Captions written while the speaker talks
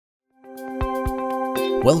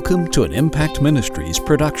Welcome to an Impact Ministries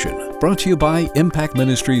production, brought to you by Impact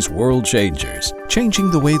Ministries World Changers,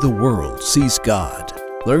 changing the way the world sees God.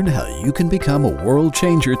 Learn how you can become a world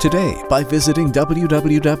changer today by visiting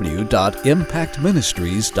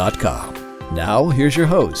www.impactministries.com. Now, here's your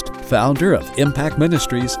host, founder of Impact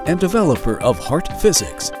Ministries and developer of Heart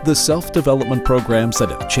Physics, the self-development programs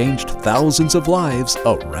that have changed thousands of lives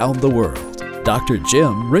around the world, Dr.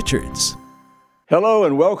 Jim Richards. Hello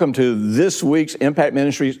and welcome to this week's Impact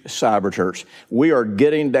Ministries Cyber Church. We are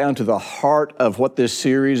getting down to the heart of what this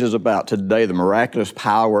series is about today, the miraculous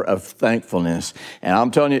power of thankfulness. And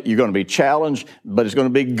I'm telling you, you're going to be challenged, but it's going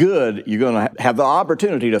to be good. You're going to have the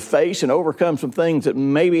opportunity to face and overcome some things that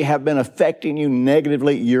maybe have been affecting you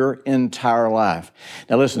negatively your entire life.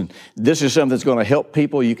 Now listen, this is something that's going to help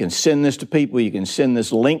people. You can send this to people. You can send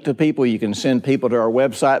this link to people. You can send people to our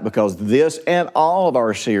website, because this and all of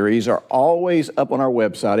our series are always up on our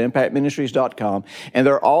website, impactministries.com, and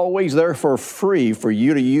they're always there for free for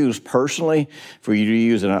you to use personally, for you to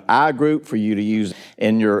use in an iGroup, for you to use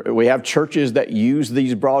in we have churches that use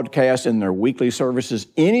these broadcasts in their weekly services.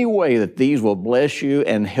 Any way that these will bless you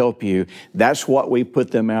and help you, that's what we put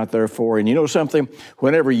them out there for. And you know something?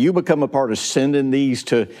 Whenever you become a part of sending these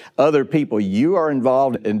to other people, you are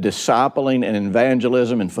involved in discipling and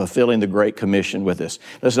evangelism and fulfilling the Great Commission with us.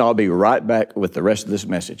 Listen, I'll be right back with the rest of this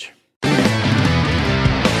message.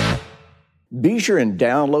 Be sure and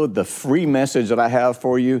download the free message that I have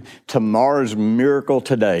for you, Tomorrow's Miracle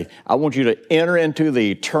Today. I want you to enter into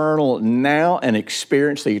the eternal now and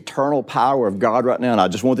experience the eternal power of God right now. And I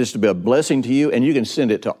just want this to be a blessing to you, and you can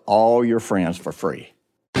send it to all your friends for free.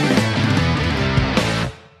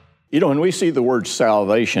 You know, when we see the word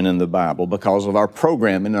salvation in the Bible, because of our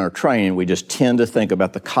program and our training, we just tend to think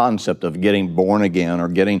about the concept of getting born again or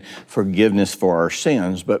getting forgiveness for our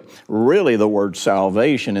sins. But really, the word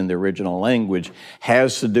salvation in the original language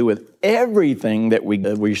has to do with everything that we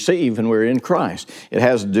receive when we're in Christ. It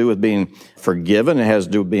has to do with being forgiven. It has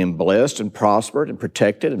to do with being blessed and prospered and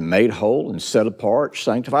protected and made whole and set apart,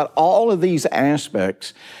 sanctified. All of these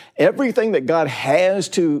aspects, everything that God has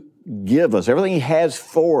to give us, everything He has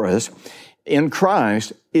for us in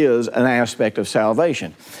Christ is an aspect of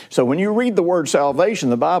salvation. So when you read the word salvation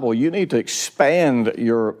in the Bible, you need to expand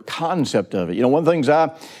your concept of it. You know, one of the things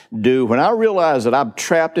I do when I realize that I'm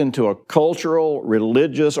trapped into a cultural,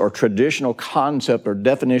 religious, or traditional concept or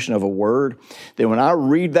definition of a word, then when I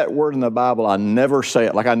read that word in the Bible, I never say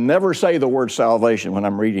it. Like I never say the word salvation when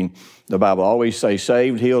I'm reading the Bible. I always say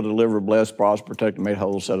saved, healed, delivered, blessed, prospered, protected, made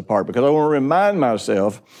whole, set apart, because I want to remind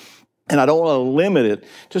myself, and I don't want to limit it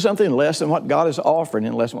to something less than what God is offering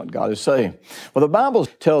and less than what God is saying. Well, the Bible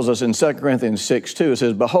tells us in 2 Corinthians 6:2, it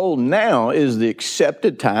says, "Behold, now is the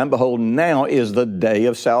accepted time. Behold, now is the day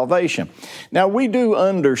of salvation." Now, we do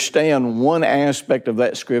understand one aspect of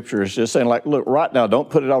that scripture is just saying, like, look, right now, don't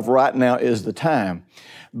put it off. Right now is the time.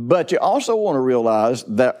 But you also want to realize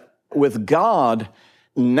that with God,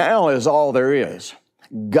 now is all there is.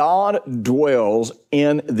 God dwells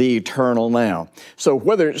in the eternal now. So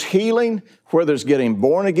whether it's healing, whether it's getting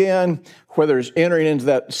born again, whether it's entering into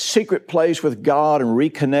that secret place with God and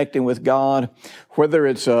reconnecting with God, whether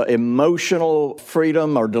it's emotional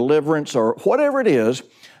freedom or deliverance or whatever it is,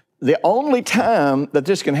 the only time that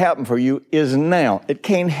this can happen for you is now. It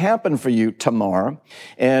can't happen for you tomorrow.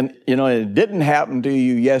 And, you know, it didn't happen to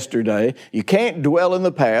you yesterday. You can't dwell in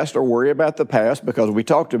the past or worry about the past, because we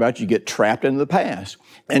talked about you get trapped in the past.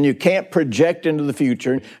 And you can't project into the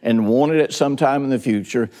future and want it at some time in the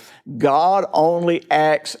future. God only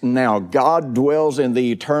acts now. God dwells in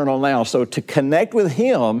the eternal now. So to connect with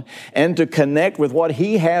Him and to connect with what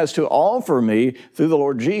He has to offer me through the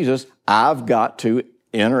Lord Jesus, I've got to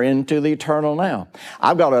enter into the eternal now.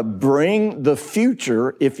 I've got to bring the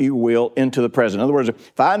future, if you will, into the present. In other words,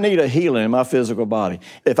 if I need a healing in my physical body,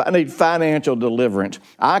 if I need financial deliverance,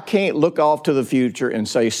 I can't look off to the future and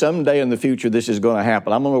say, someday in the future this is going to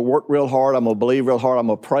happen. I'm going to work real hard. I'm going to believe real hard. I'm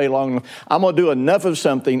going to pray long enough. I'm going to do enough of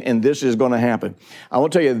something and this is going to happen. I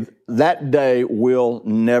want to tell you, that day will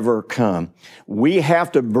never come. We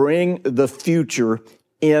have to bring the future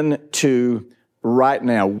into right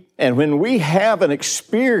now. And when we have an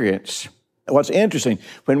experience, what's interesting,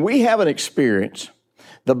 when we have an experience,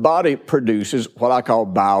 the body produces what I call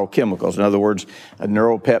biochemicals. In other words,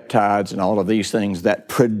 neuropeptides and all of these things that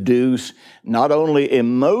produce not only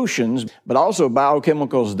emotions, but also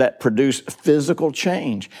biochemicals that produce physical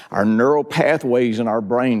change. Our neural pathways in our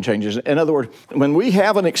brain changes. In other words, when we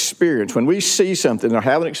have an experience, when we see something or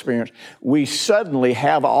have an experience, we suddenly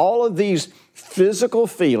have all of these physical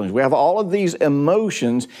feelings. We have all of these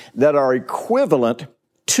emotions that are equivalent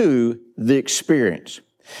to the experience.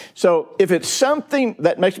 So if it's something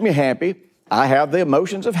that makes me happy, I have the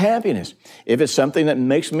emotions of happiness. If it's something that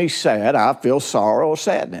makes me sad, I feel sorrow or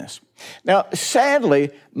sadness. Now,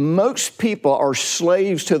 sadly, most people are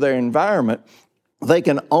slaves to their environment. They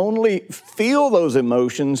can only feel those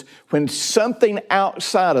emotions when something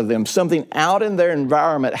outside of them, something out in their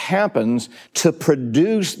environment happens to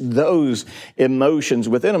produce those emotions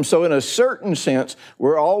within them. So in a certain sense,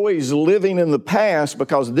 we're always living in the past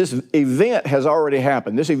because this event has already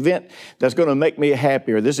happened. This event that's going to make me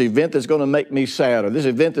happy, or this event that's going to make me sad, or this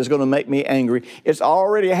event that's going to make me angry, it's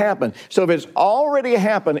already happened. So if it's already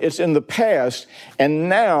happened, it's in the past, and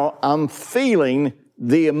now I'm feeling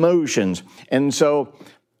the emotions. And so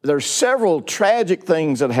there's several tragic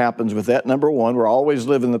things that happens with that. Number one, we're always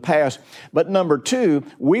living in the past. But number two,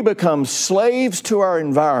 we become slaves to our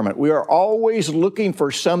environment. We are always looking for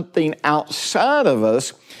something outside of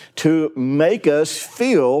us to make us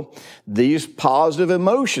feel these positive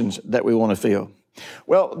emotions that we want to feel.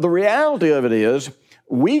 Well, the reality of it is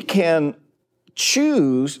we can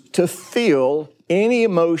choose to feel any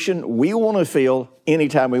emotion we want to feel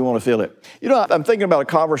anytime we want to feel it. You know, I'm thinking about a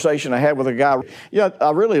conversation I had with a guy.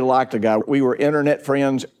 I really liked a guy. We were internet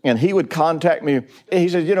friends, and he would contact me. He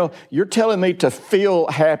said, you're telling me to feel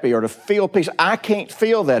happy or to feel peace. I can't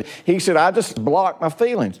feel that. He said, I just block my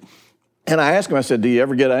feelings. And I asked him, I said, do you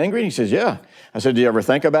ever get angry? And he says, yeah. I said, do you ever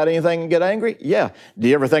think about anything and get angry? Yeah. Do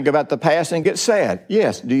you ever think about the past and get sad?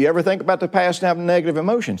 Yes. Do you ever think about the past and have negative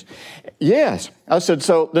emotions? Yes. I said,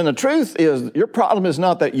 so then the truth is your problem is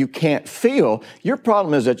not that you can't feel. Your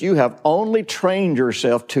problem is that you have only trained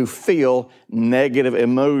yourself to feel negative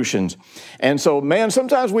emotions. And so, man,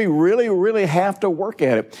 sometimes we really, really have to work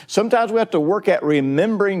at it. Sometimes we have to work at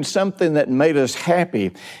remembering something that made us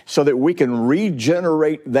happy so that we can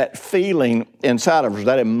regenerate that feeling inside of us,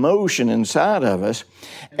 that emotion inside of us.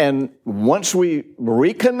 And once we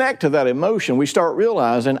reconnect to that emotion, we start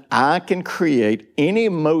realizing I can create any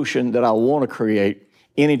emotion that I want to create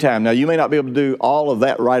anytime. Now, you may not be able to do all of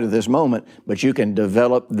that right at this moment, but you can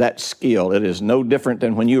develop that skill. It is no different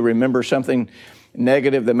than when you remember something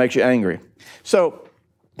negative that makes you angry. So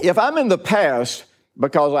if I'm in the past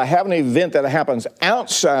because I have an event that happens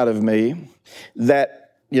outside of me that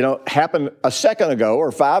happened a second ago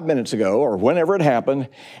or 5 minutes ago or whenever it happened,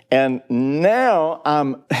 and now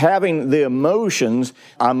I'm having the emotions,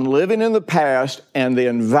 I'm living in the past, and the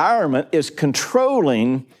environment is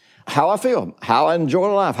controlling how I feel, how I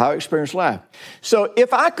enjoy life, how I experience life. So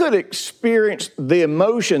if I could experience the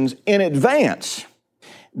emotions in advance,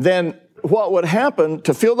 then what would happen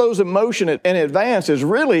to feel those emotions in advance is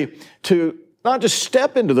really to not just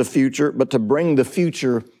step into the future, but to bring the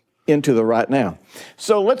future into the right now.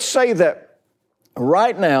 So let's say that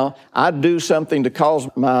right now I do something to cause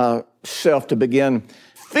myself to begin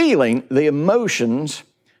feeling the emotions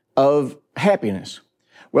of happiness.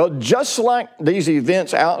 Well, just like these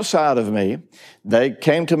events outside of me, they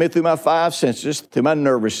came to me through my five senses, through my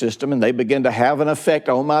nervous system, and they begin to have an effect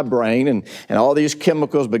on my brain, and all these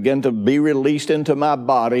chemicals begin to be released into my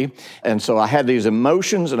body. And so I had these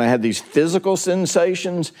emotions and I had these physical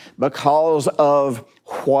sensations because of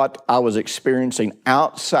what I was experiencing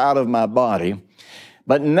outside of my body.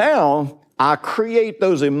 But now I create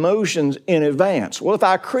those emotions in advance. Well, if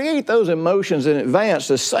I create those emotions in advance,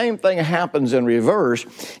 the same thing happens in reverse,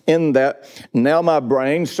 in that now my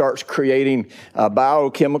brain starts creating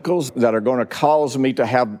biochemicals that are going to cause me to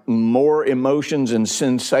have more emotions and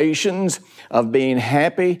sensations of being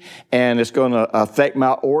happy, and it's going to affect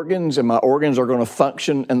my organs, and my organs are going to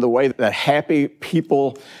function in the way that happy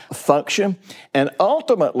people function. And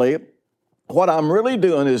ultimately, what I'm really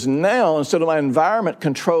doing is now, instead of my environment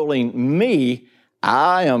controlling me,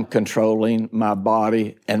 I am controlling my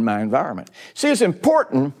body and my environment. See, it's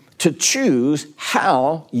important to choose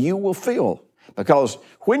how you will feel, because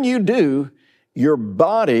when you do, your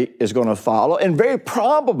body is going to follow, and very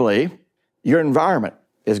probably your environment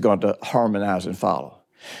is going to harmonize and follow.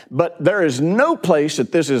 But there is no place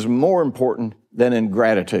that this is more important than in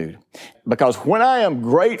gratitude. Because when I am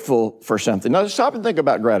grateful for something, now stop and think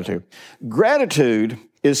about gratitude. Gratitude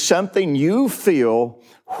is something you feel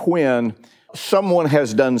when someone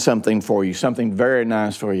has done something for you, something very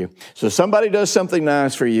nice for you. So somebody does something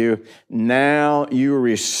nice for you, now you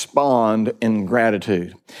respond in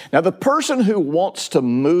gratitude. Now the person who wants to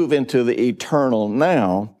move into the eternal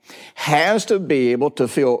now has to be able to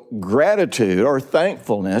feel gratitude or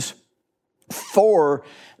thankfulness for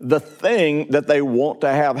the thing that they want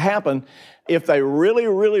to have happen if they really,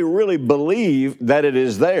 really, really believe that it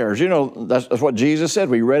is theirs. You know, that's what Jesus said.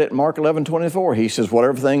 We read it in Mark 11:24. He says,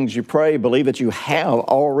 whatever things you pray, believe that you have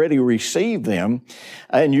already received them,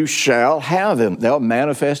 and you shall have them. They'll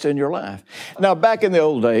manifest in your life. Now, back in the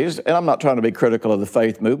old days, and I'm not trying to be critical of the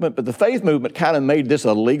faith movement, but the faith movement kind of made this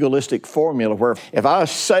a legalistic formula where if I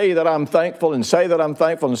say that I'm thankful and say that I'm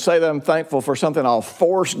thankful and say that I'm thankful for something, I'll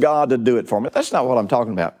force God to do it for me. That's not what I'm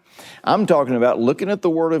talking about. I'm talking about looking at the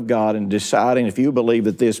Word of God and deciding if you believe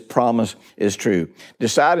that this promise is true.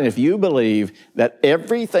 Deciding if you believe that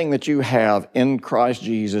everything that you have in Christ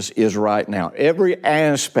Jesus is right now. Every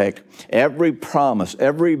aspect, every promise,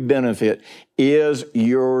 every benefit is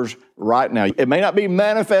yours right now. It may not be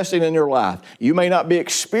manifesting in your life. You may not be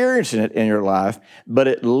experiencing it in your life, but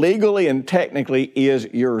it legally and technically is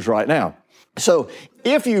yours right now. So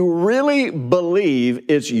if you really believe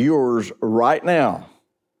it's yours right now,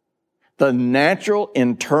 the natural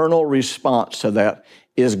internal response to that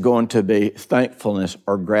is going to be thankfulness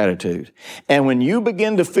or gratitude. And when you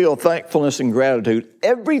begin to feel thankfulness and gratitude,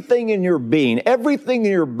 everything in your being, everything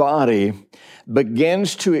in your body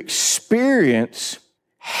begins to experience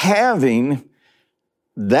having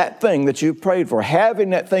that thing that you prayed for,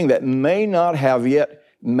 having that thing that may not have yet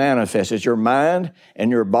manifested. Your mind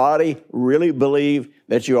and your body really believe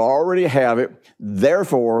that you already have it,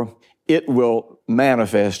 therefore it will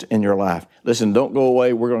manifest in your life. Listen, don't go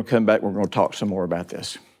away. We're going to come back. We're going to talk some more about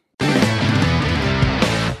this.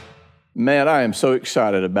 Man, I am so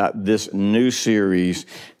excited about this new series.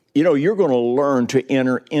 You know, you're going to learn to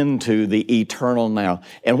enter into the eternal now.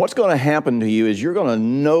 And what's going to happen to you is you're going to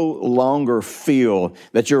no longer feel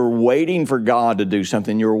that you're waiting for God to do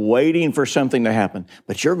something. You're waiting for something to happen.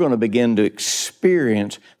 But you're going to begin to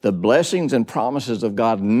experience the blessings and promises of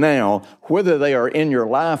God now, whether they are in your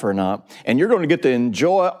life or not. And you're going to get to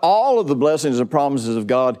enjoy all of the blessings and promises of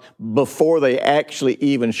God before they actually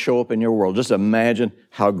even show up in your world. Just imagine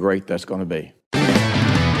how great that's going to be.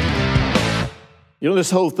 You know,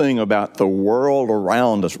 this whole thing about the world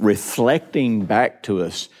around us reflecting back to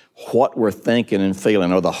us what we're thinking and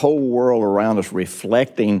feeling, or the whole world around us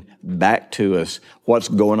reflecting back to us what's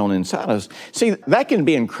going on inside us. See, that can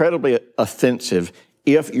be incredibly offensive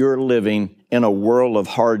if you're living in a world of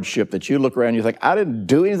hardship that you look around and you think, I didn't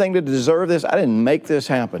do anything to deserve this. I didn't make this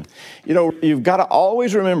happen. You know, you've got to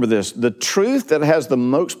always remember this. The truth that has the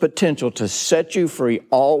most potential to set you free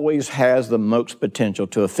always has the most potential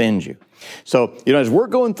to offend you. So, you know, as we're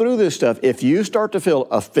going through this stuff, if you start to feel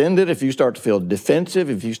offended, if you start to feel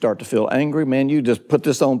defensive, if you start to feel angry, man, you just put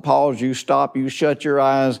this on pause, you stop, you shut your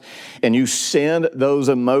eyes, and you send those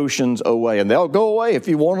emotions away. And they'll go away if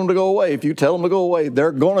you want them to go away. If you tell them to go away,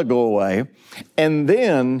 they're going to go away. And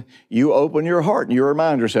then you open your heart and you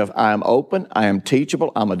remind yourself, I am open, I am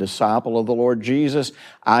teachable, I'm a disciple of the Lord Jesus,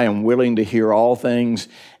 I am willing to hear all things,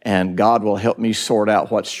 and God will help me sort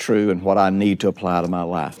out what's true and what I need to apply to my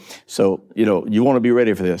life. So, you know, you want to be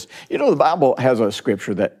ready for this. You know, the Bible has a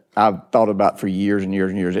scripture that I've thought about for years and years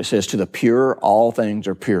and years. It says, to the pure, all things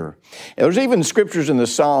are pure. And there's even scriptures in the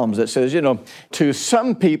Psalms that says, you know, to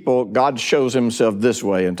some people, God shows himself this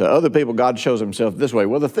way, and to other people, God shows himself this way.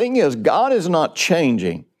 Well, the thing is, God is not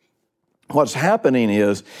changing. What's happening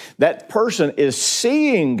is that person is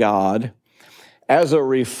seeing God as a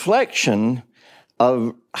reflection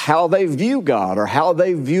of how they view God or how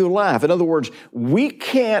they view life. In other words, we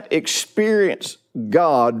can't experience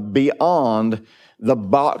God beyond the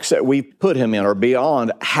box that we put him in or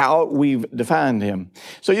beyond how we've defined him.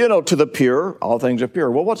 So, you know, to the pure, all things are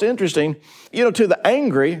pure. Well, what's interesting, you know, to the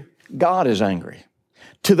angry, God is angry.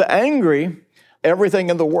 To the angry,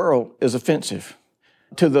 everything in the world is offensive.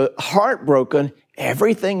 To the heartbroken,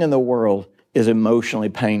 everything in the world is emotionally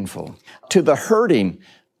painful. To the hurting,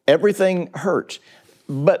 everything hurts.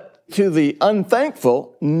 But to the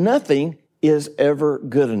unthankful, nothing is ever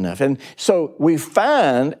good enough. And so we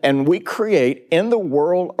find and we create in the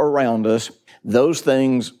world around us those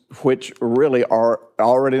things which really are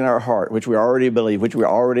already in our heart, which we already believe, which we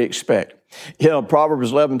already expect. You know,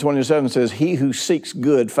 Proverbs 11:27 says, he who seeks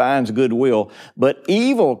good finds goodwill, but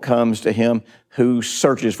evil comes to him who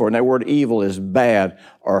searches for it. And that word evil is bad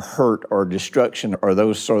or hurt or destruction or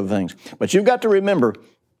those sort of things. But you've got to remember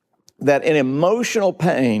that in emotional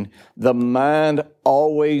pain, the mind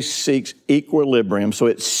always seeks equilibrium. So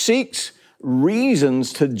it seeks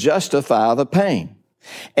reasons to justify the pain.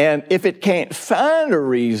 And if it can't find a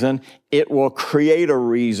reason, it will create a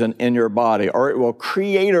reason in your body, or it will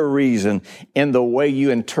create a reason in the way you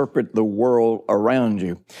interpret the world around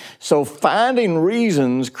you. So finding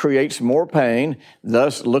reasons creates more pain,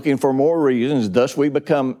 thus looking for more reasons, thus we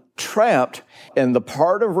become trapped in the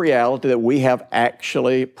part of reality that we have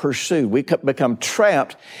actually pursued. We become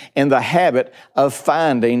trapped in the habit of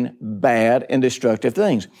finding bad and destructive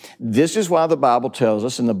things. This is why the Bible tells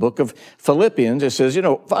us in the book of Philippians, it says,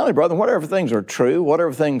 finally, brethren, whatever things are true,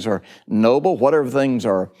 whatever things are noble, whatever things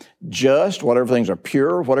are just, whatever things are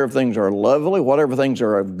pure, whatever things are lovely, whatever things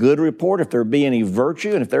are of good report, if there be any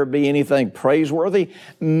virtue and if there be anything praiseworthy,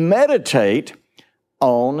 meditate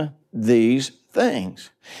on these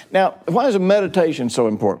things. Now, why is meditation so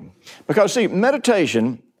important? Because, see,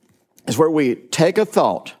 meditation is where we take a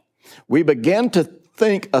thought, we begin to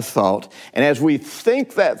think a thought, and as we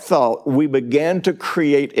think that thought, we begin to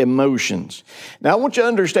create emotions. Now, I want you to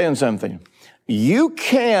understand something. You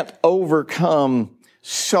can't overcome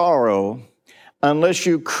sorrow unless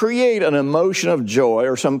you create an emotion of joy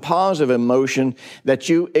or some positive emotion that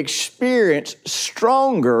you experience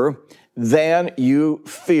stronger than you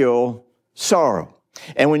feel sorrow.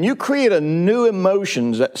 And when you create a new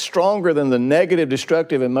emotions that's stronger than the negative,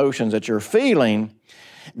 destructive emotions that you're feeling,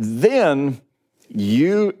 then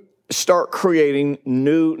you start creating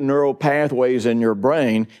new neural pathways in your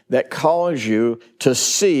brain that cause you to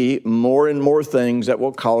see more and more things that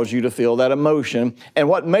will cause you to feel that emotion. And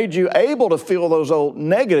what made you able to feel those old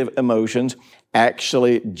negative emotions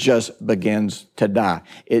actually just begins to die.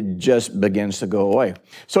 It just begins to go away.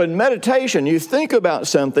 So in meditation, you think about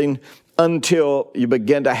something until you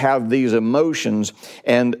begin to have these emotions,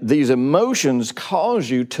 and these emotions cause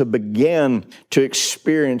you to begin to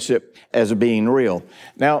experience it as being real.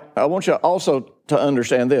 Now, I want you also to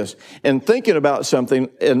understand this. In thinking about something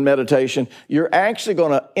in meditation, you're actually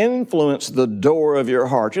going to influence the door of your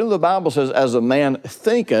heart. The Bible says, as a man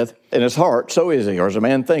thinketh in his heart, so is he. Or as a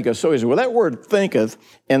man thinketh, so is he. Well, that word thinketh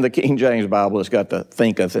in the King James Bible, it's got the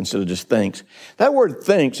thinketh instead of just thinks. That word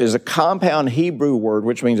thinks is a compound Hebrew word,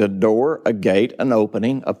 which means a door, a gate, an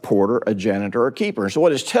opening, a porter, a janitor, a keeper. So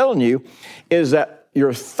what it's telling you is that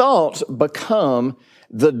your thoughts become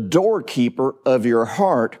the doorkeeper of your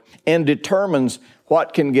heart and determines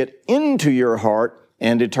what can get into your heart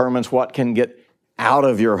and determines what can get out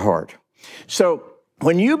of your heart. So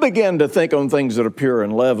when you begin to think on things that are pure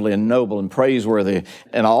and lovely and noble and praiseworthy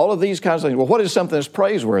and all of these kinds of things, well, what is something that's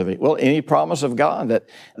praiseworthy? Well, any promise of God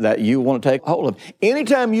that you want to take hold of.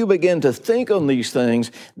 Anytime you begin to think on these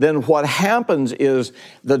things, then what happens is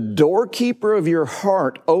the doorkeeper of your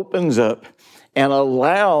heart opens up and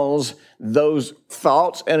allows those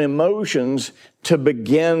thoughts and emotions to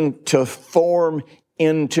begin to form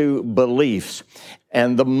into beliefs.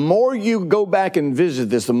 And the more you go back and visit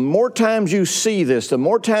this, the more times you see this, the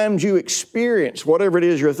more times you experience whatever it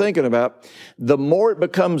is you're thinking about, the more it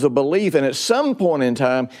becomes a belief. And at some point in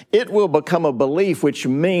time, it will become a belief, which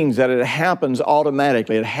means that it happens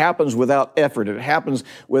automatically. It happens without effort. It happens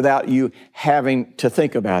without you having to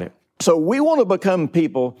think about it. So we want to become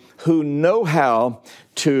people who know how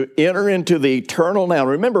to enter into the eternal now.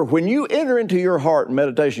 Remember, when you enter into your heart in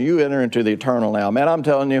meditation, you enter into the eternal now. Man, I'm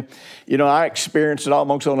telling you, I experience it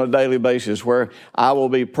almost on a daily basis where I will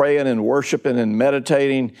be praying and worshiping and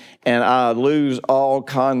meditating, and I lose all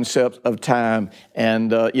concept of time.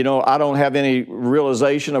 And, I don't have any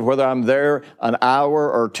realization of whether I'm there an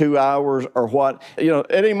hour or 2 hours or what.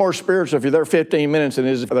 It ain't more spiritual if you're there 15 minutes than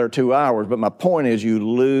it is if you're there 2 hours. But my point is you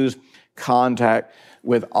lose contact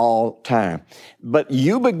with all time. But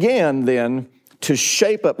you begin then to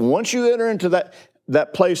shape up. Once you enter into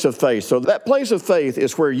that place of faith, so that place of faith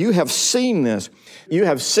is where you have seen this. You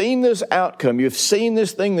have seen this outcome. You've seen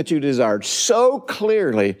this thing that you desired so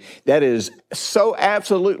clearly that is so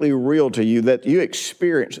absolutely real to you that you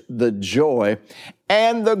experience the joy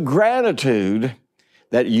and the gratitude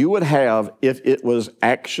that you would have if it was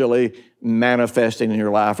actually manifesting in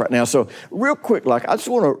your life right now. So real quick, I just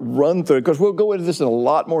want to run through it because we'll go into this in a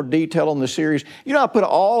lot more detail on the series. I put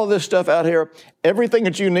all of this stuff out here, everything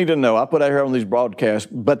that you need to know, I put out here on these broadcasts.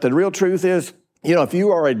 But the real truth is, if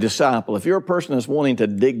you are a disciple, if you're a person that's wanting to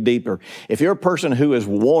dig deeper, if you're a person who is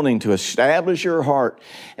wanting to establish your heart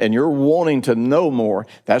and you're wanting to know more,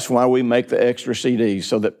 that's why we make the extra CDs,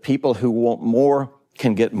 so that people who want more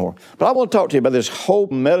can get more. But I want to talk to you about this whole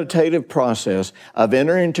meditative process of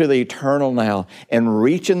entering into the eternal now and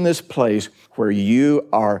reaching this place where you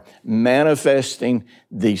are manifesting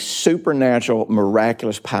the supernatural,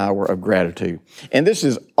 miraculous power of gratitude. And this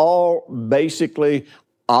is all basically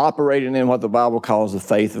operating in what the Bible calls the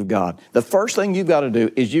faith of God. The first thing you've got to do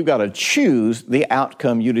is you've got to choose the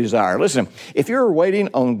outcome you desire. Listen, if you're waiting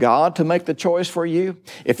on God to make the choice for you,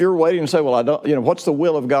 if you're waiting and say, well, I don't, what's the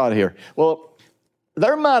will of God here? Well,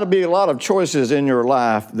 there might be a lot of choices in your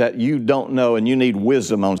life that you don't know and you need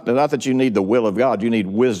wisdom on. Not that you need the will of God, you need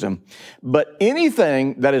wisdom. But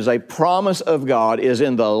anything that is a promise of God is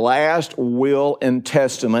in the last will and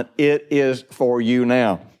testament. It is for you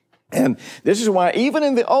now. And this is why even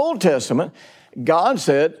in the Old Testament, God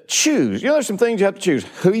said, choose. You know, there's some things you have to choose.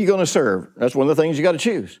 Who are you going to serve? That's one of the things you got to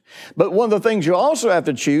choose. But one of the things you also have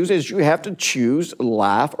to choose is you have to choose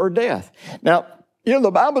life or death. Now, you know,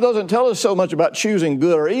 the Bible doesn't tell us so much about choosing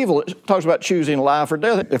good or evil. It talks about choosing life or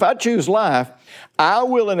death. If I choose life, I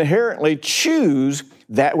will inherently choose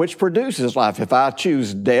that which produces life. If I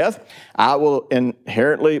choose death, I will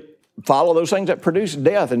inherently follow those things that produce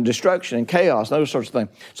death and destruction and chaos and those sorts of things.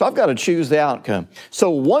 So I've got to choose the outcome.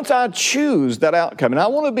 So once I choose that outcome, and I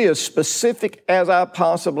want to be as specific as I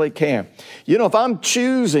possibly can. You know, if I'm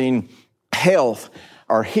choosing health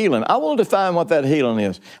or healing, I want to define what that healing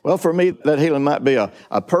is. Well, for me, that healing might be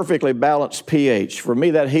a perfectly balanced pH. For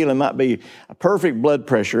me, that healing might be a perfect blood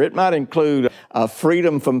pressure. It might include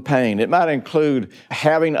freedom from pain. It might include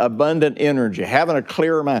having abundant energy, having a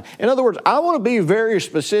clear mind. In other words, I want to be very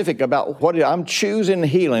specific about what I'm choosing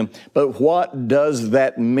healing, but what does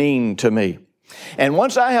that mean to me? And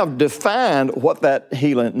once I have defined what that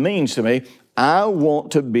healing means to me, I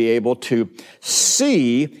want to be able to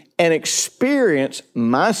see and experience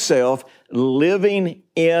myself living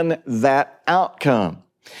in that outcome.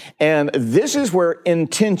 And this is where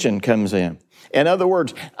intention comes in. In other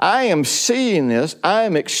words, I am seeing this, I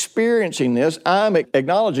am experiencing this, I'm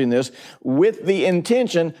acknowledging this with the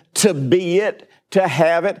intention to be it, to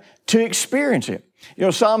have it, to experience it. You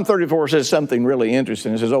know, Psalm 34 says something really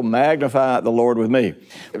interesting. It says, oh, magnify the Lord with me.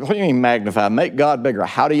 What do you mean magnify? Make God bigger.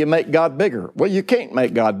 How do you make God bigger? Well, you can't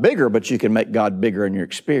make God bigger, but you can make God bigger in your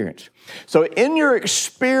experience. So in your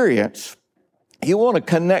experience, you want to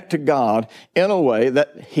connect to God in a way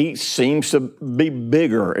that He seems to be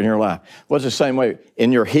bigger in your life. What's the same way?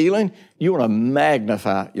 In your healing, you want to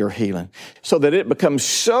magnify your healing so that it becomes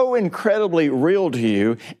so incredibly real to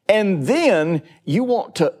you, and then you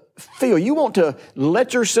want to feel. You want to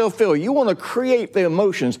let yourself feel. You want to create the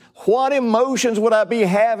emotions. What emotions would I be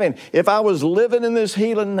having if I was living in this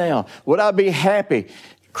healing now? Would I be happy?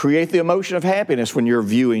 Create the emotion of happiness when you're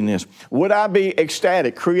viewing this. Would I be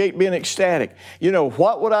ecstatic? Create being ecstatic. You know,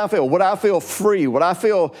 what would I feel? Would I feel free? Would I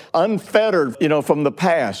feel unfettered, from the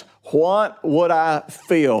past? What would I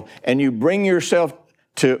feel? And you bring yourself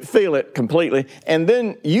to feel it completely, and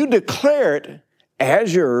then you declare it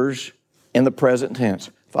as yours in the present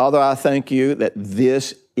tense. Father, I thank you that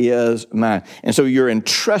this is mine. And so you're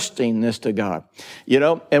entrusting this to God.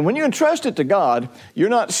 And when you entrust it to God, you're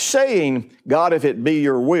not saying, God, if it be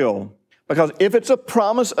your will. Because if it's a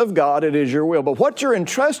promise of God, it is your will. But what you're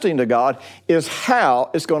entrusting to God is how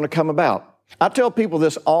it's going to come about. I tell people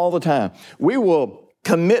this all the time. We will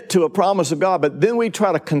commit to a promise of God, but then we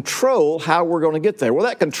try to control how we're going to get there. Well,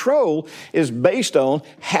 that control is based on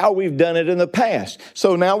how we've done it in the past.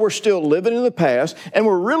 So now we're still living in the past, and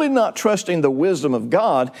we're really not trusting the wisdom of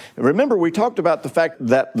God. Remember, we talked about the fact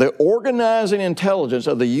that the organizing intelligence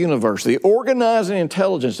of the universe, the organizing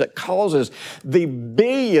intelligence that causes the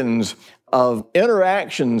billions of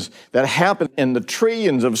interactions that happen in the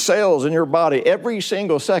trillions of cells in your body every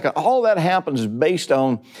single second. All that happens based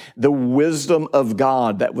on the wisdom of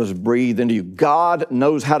God that was breathed into you. God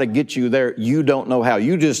knows how to get you there. You don't know how.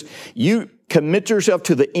 You commit yourself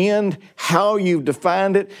to the end, how you've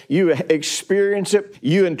defined it. You experience it.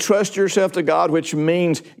 You entrust yourself to God, which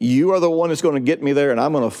means you are the one that's going to get me there, and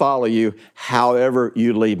I'm going to follow you however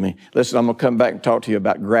you lead me. Listen, I'm going to come back and talk to you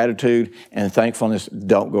about gratitude and thankfulness.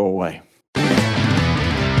 Don't go away.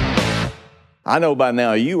 I know by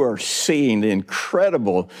now you are seeing the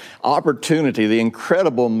incredible opportunity, the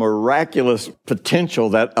incredible miraculous potential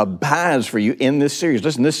that abides for you in this series.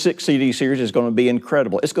 Listen, this 6 CD series is going to be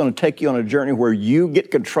incredible. It's going to take you on a journey where you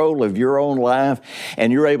get control of your own life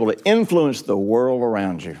and you're able to influence the world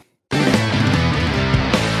around you.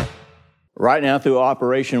 Right now, through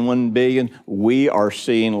Operation 1 Billion, we are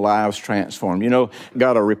seeing lives transformed.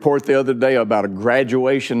 Got a report the other day about a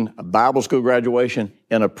Bible school graduation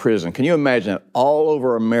in a prison. Can you imagine that all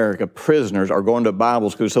over America, prisoners are going to Bible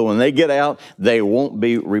school, so when they get out, they won't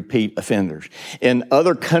be repeat offenders. In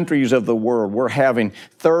other countries of the world, we're having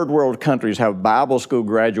third world countries have Bible school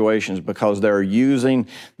graduations because they're using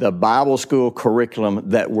the Bible school curriculum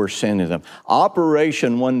that we're sending them.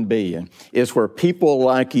 Operation 1 Billion is where people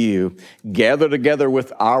like you gather together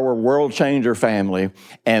with our World Changer family,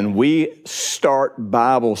 and we start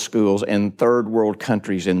Bible schools in third world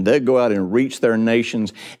countries, and they go out and reach their nations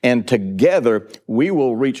nations, and together we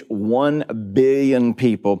will reach 1 billion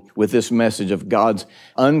people with this message of God's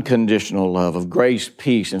unconditional love, of grace,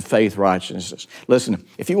 peace, and faith, righteousness. Listen,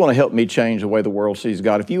 if you want to help me change the way the world sees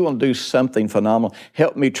God, if you want to do something phenomenal,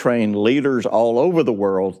 help me train leaders all over the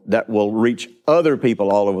world that will reach other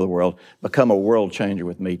people all over the world. Become a world changer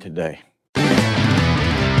with me today.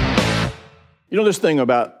 You know this thing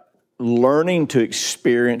about learning to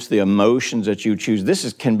experience the emotions that you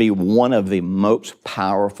choose, can be one of the most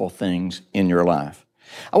powerful things in your life.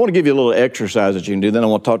 I want to give you a little exercise that you can do, then I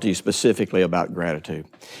want to talk to you specifically about gratitude.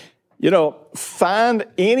 Find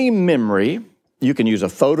any memory. You can use a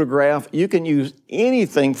photograph. You can use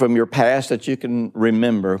anything from your past that you can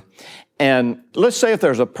remember. And let's say if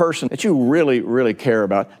there's a person that you really, really care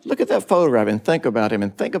about, look at that photograph and think about him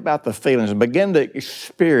and think about the feelings and begin to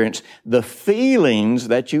experience the feelings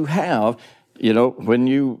that you have, when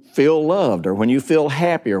you feel loved or when you feel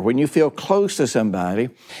happy or when you feel close to somebody.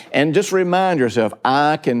 And just remind yourself,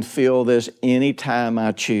 I can feel this anytime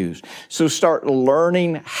I choose. So start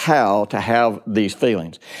learning how to have these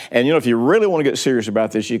feelings. And if you really want to get serious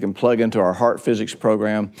about this, you can plug into our Heart Physics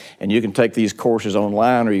program and you can take these courses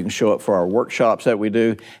online, or you can show up for our workshops that we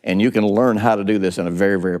do, and you can learn how to do this in a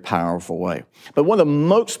very, very powerful way. But one of the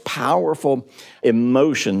most powerful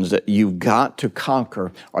emotions that you've got to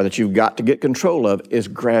conquer, or that you've got to get control of, is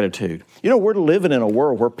gratitude. We're living in a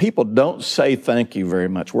world where people don't say thank you very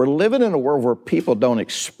much. We're living in a world where people don't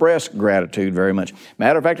express gratitude very much.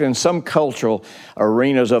 Matter of fact, in some cultural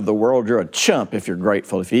arenas of the world, you're a chump if you're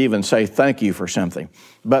grateful, if you even say thank you for something.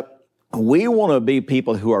 But we want to be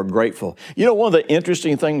people who are grateful. One of the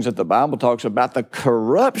interesting things that the Bible talks about, the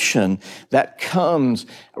corruption that comes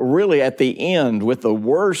really at the end with the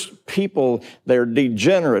worst people. They're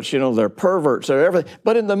degenerates, they're perverts, they're everything.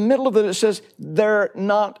 But in the middle of it says they're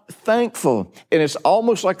not thankful. And it's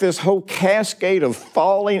almost like this whole cascade of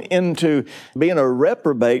falling into being a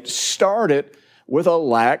reprobate started with a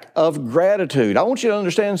lack of gratitude. I want you to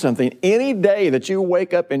understand something. Any day that you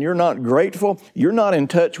wake up and you're not grateful, you're not in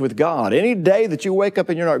touch with God. Any day that you wake up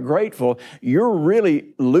and you're not grateful, you're really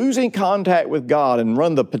losing contact with God and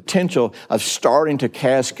run the potential of starting to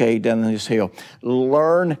cascade down this hill.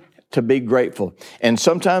 Learn to be grateful. And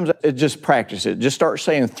sometimes just practice it. Just start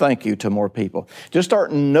saying thank you to more people. Just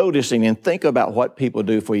start noticing and think about what people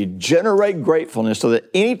do for you. Generate gratefulness so that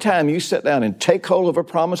anytime you sit down and take hold of a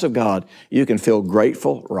promise of God, you can feel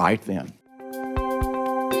grateful right then.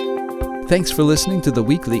 Thanks for listening to the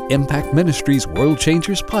weekly Impact Ministries World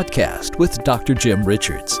Changers podcast with Dr. Jim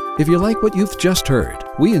Richards. If you like what you've just heard,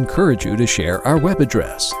 we encourage you to share our web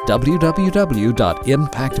address,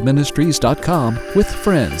 www.impactministries.com, with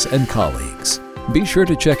friends and colleagues. Be sure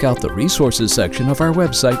to check out the resources section of our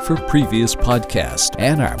website for previous podcasts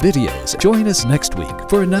and our videos. Join us next week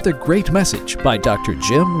for another great message by Dr.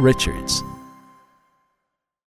 Jim Richards.